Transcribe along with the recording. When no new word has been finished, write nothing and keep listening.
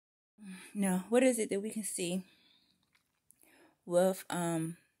Now, what is it that we can see with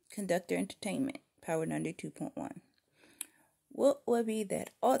Conductor Entertainment, Power 92.1? What would be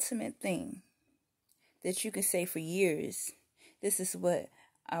that ultimate thing that you can say for years? This is what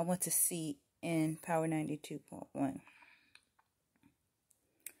I want to see in Power 92.1.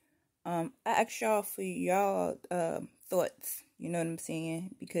 I asked y'all for y'all thoughts, you know what I'm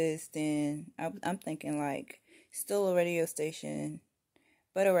saying? Because then I'm thinking like still a radio station,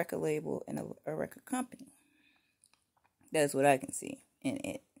 but a record label and a record company. That's what I can see in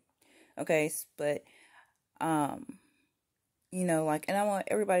it. Okay, but you know, like, and I want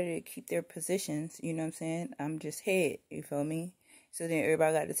everybody to keep their positions, you know what I'm saying? I'm just head, you feel me? So then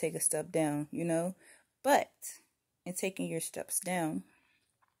everybody got to take a step down, you know? But in taking your steps down,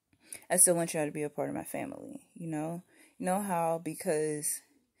 I still want y'all to be a part of my family, you know? You know how, because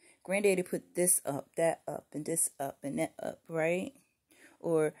Granddaddy put this up, that up, and this up, and that up, right?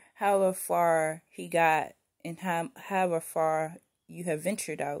 Or however far he got, and however far you have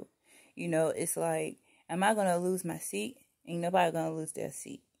ventured out, you know, it's like, am I going to lose my seat? Ain't nobody going to lose their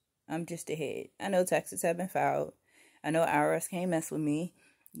seat. I'm just ahead. I know taxes have been filed. I know IRS can't mess with me,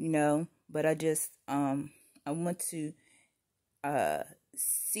 you know, but I just, I want to,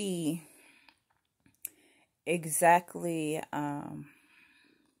 see exactly,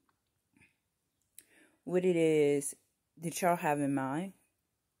 what it is that y'all have in mind.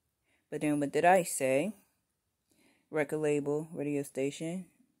 But then what did I say? Record label, radio station,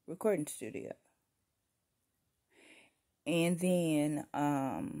 recording studio. And then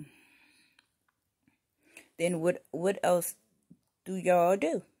what else do y'all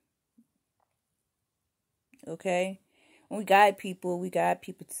do? Okay? When we guide people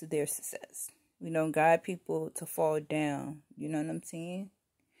to their success. We don't guide people to fall down. You know what I'm saying?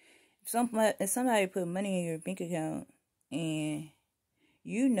 If somebody put money in your bank account and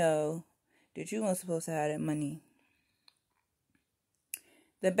you know that you weren't supposed to have that money,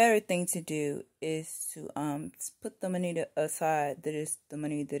 the better thing to do is to put the money aside that is the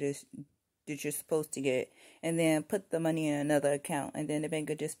money that you're supposed to get, and then put the money in another account, and then the bank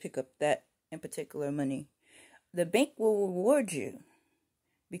will just pick up that in particular money. The bank will reward you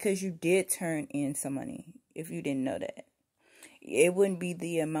because you did turn in some money. If you didn't know that, it wouldn't be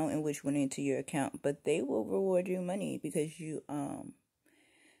the amount in which went into your account, but they will reward you money because you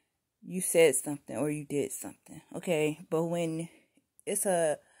said something or you did something. Okay, but when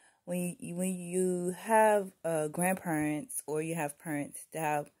you have grandparents or you have parents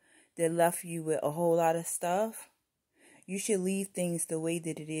that left you with a whole lot of stuff, you should leave things the way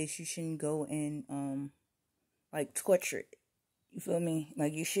that it is. You shouldn't go and like torture it. You feel me?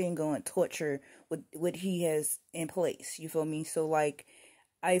 Like, you shouldn't go and torture what he has in place. You feel me? So like,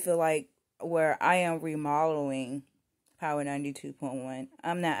 I feel like where I am remodeling Power 92.1,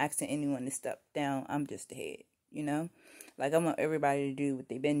 I'm not asking anyone to step down. I'm just the head, you know? Like, I want everybody to do what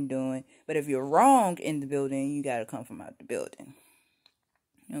they've been doing. But if you're wrong in the building, you got to come from out the building.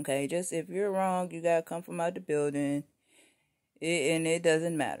 Okay? Just if you're wrong, you got to come from out the building. And it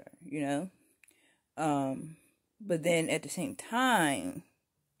doesn't matter, you know? But then at the same time,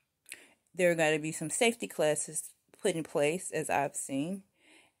 there got to be some safety classes put in place, as I've seen.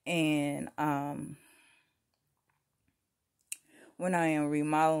 And when I am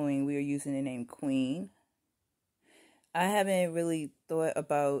remodeling, we are using the name Queen. I haven't really thought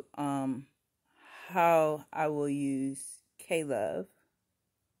about how I will use K-Love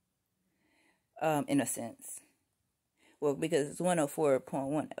in a sense. Well, because it's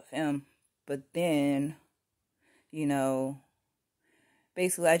 104.1 FM. But then, you know,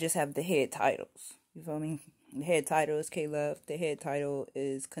 basically I just have the head titles. You feel me? The head title is K-Love. The head title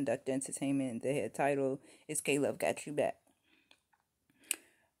is Conductor Entertainment. The head title is K-Love Got You Back.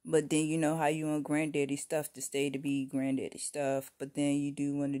 But then you know how you want Granddaddy stuff to stay to be Granddaddy stuff. But then you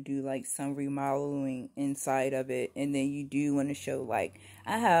do want to do like some remodeling inside of it. And then you do want to show like,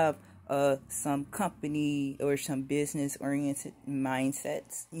 I have some company or some business oriented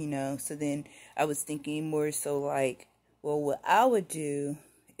mindsets, you know. So then I was thinking more so like, well, what I would do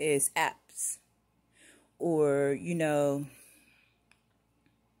is apps, or, you know,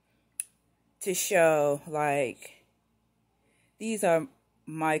 to show like, these are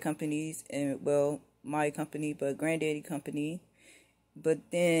my companies, and well, my company, but Granddaddy company. But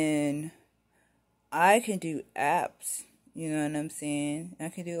then I can do apps. You know what I'm saying? I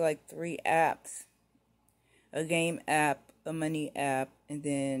can do like 3 apps. A game app, a money app, and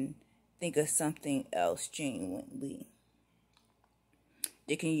then think of something else genuinely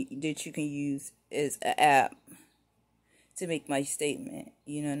that you can use as an app to make my statement.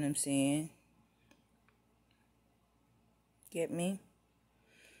 You know what I'm saying? Get me?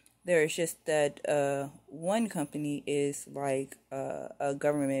 There's just that one company is like a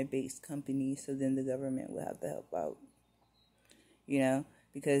government-based company, so then the government will have to help out,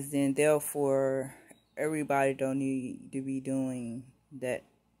 because then therefore everybody don't need to be doing that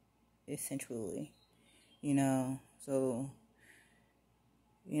essentially, So,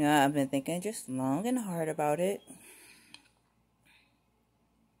 I've been thinking just long and hard about it.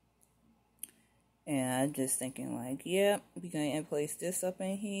 And I'm just thinking like, yep, we're going to place this up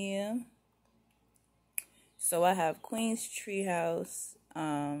in here. So I have Queen's Treehouse,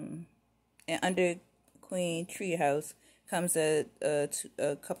 and under Queen Treehouse comes a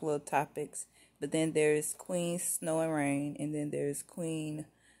couple of topics. But then there's Queen Snow and Rain, and then there's Queen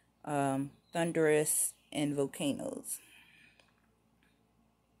Thunderous and Volcanoes.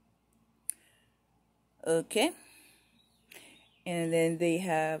 Okay. And then they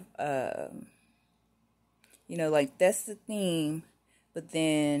have, like that's the theme, but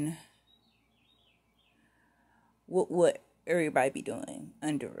then what would everybody be doing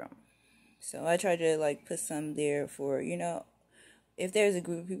under them? So I try to like put some there for, if there's a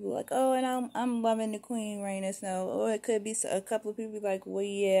group of people like, oh, and I'm loving the Queen Rain and Snow, or it could be a couple of people like, well,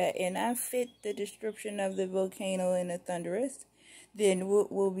 yeah, and I fit the description of the volcano and the thunderous, then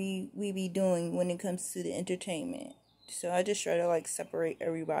what will we be doing when it comes to the entertainment? So I just try to like separate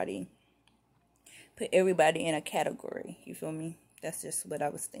everybody, put everybody in a category. You feel me? That's just what I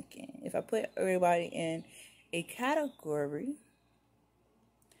was thinking. If I put everybody in a category,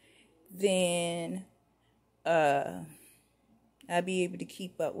 then I'll be able to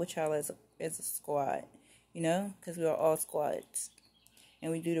keep up with y'all as a squad, because we are all squads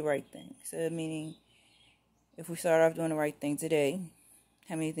and we do the right thing. So meaning, if we start off doing the right thing today,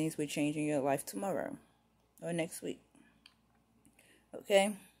 how many things would change in your life tomorrow or next week?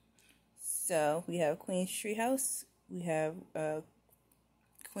 Okay, so we have Queen's Treehouse, we have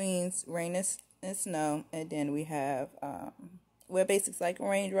Queen's Rain and Snow, and then we have where basics like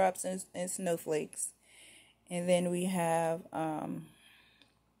raindrops and snowflakes, and then we have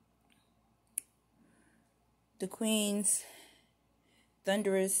the Queen's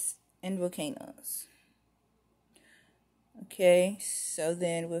Thunderous and Volcanoes. Okay, so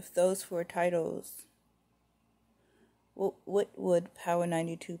then with those 4 titles, what would Power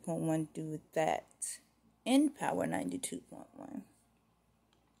 92.1 do with that in Power 92.1?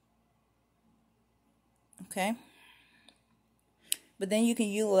 Okay, but then you can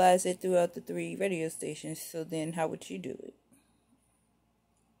utilize it throughout the 3 radio stations. So then how would you do it?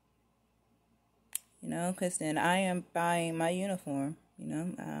 Because then I am buying my uniform.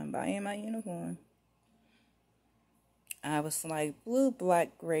 I'm buying my uniform. I was like blue,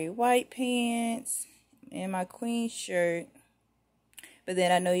 black, gray, white pants and my Queen shirt. But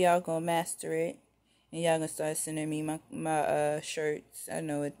then I know y'all gonna master it, and y'all gonna start sending me my shirts. I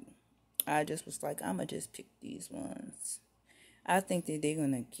know it. I just was like, I'ma just pick these ones. I think that they're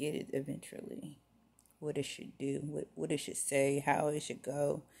gonna get it eventually. What it should do, what it should say, how it should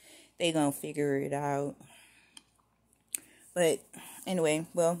go. They gonna figure it out. But anyway,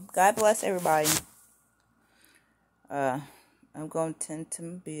 well, God bless everybody. I'm going to tend to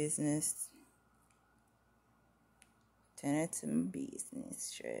my business. Tend to my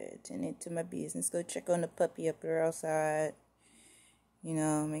business. Sure. Tend to my business. Go check on the puppy up there outside.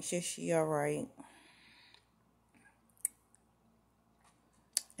 Make sure she alright.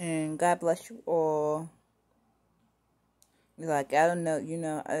 And God bless you all. Like, I don't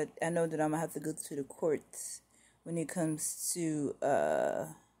know, I know that I'm going to have to go to the courts when it comes to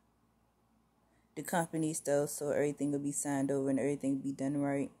the company stuff, so everything will be signed over and everything will be done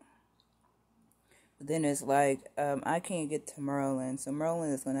right. But then it's like, I can't get to Maryland, so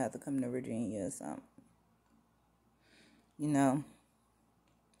Maryland is going to have to come to Virginia or something.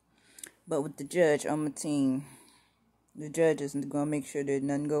 But with the judge on my team, the judge is going to make sure that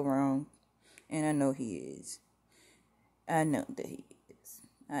nothing go wrong, and I know he is. I know that he is.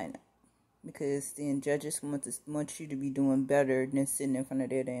 I know. Because then judges want you to be doing better than sitting in front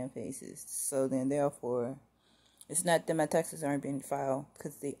of their damn faces. So then, therefore, it's not that my taxes aren't being filed,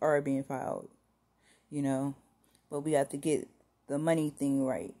 because they are being filed, But we have to get the money thing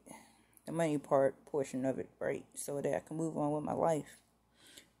right. The money portion of it right, so that I can move on with my life.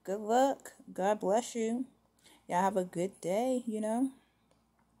 Good luck. God bless you. Y'all have a good day,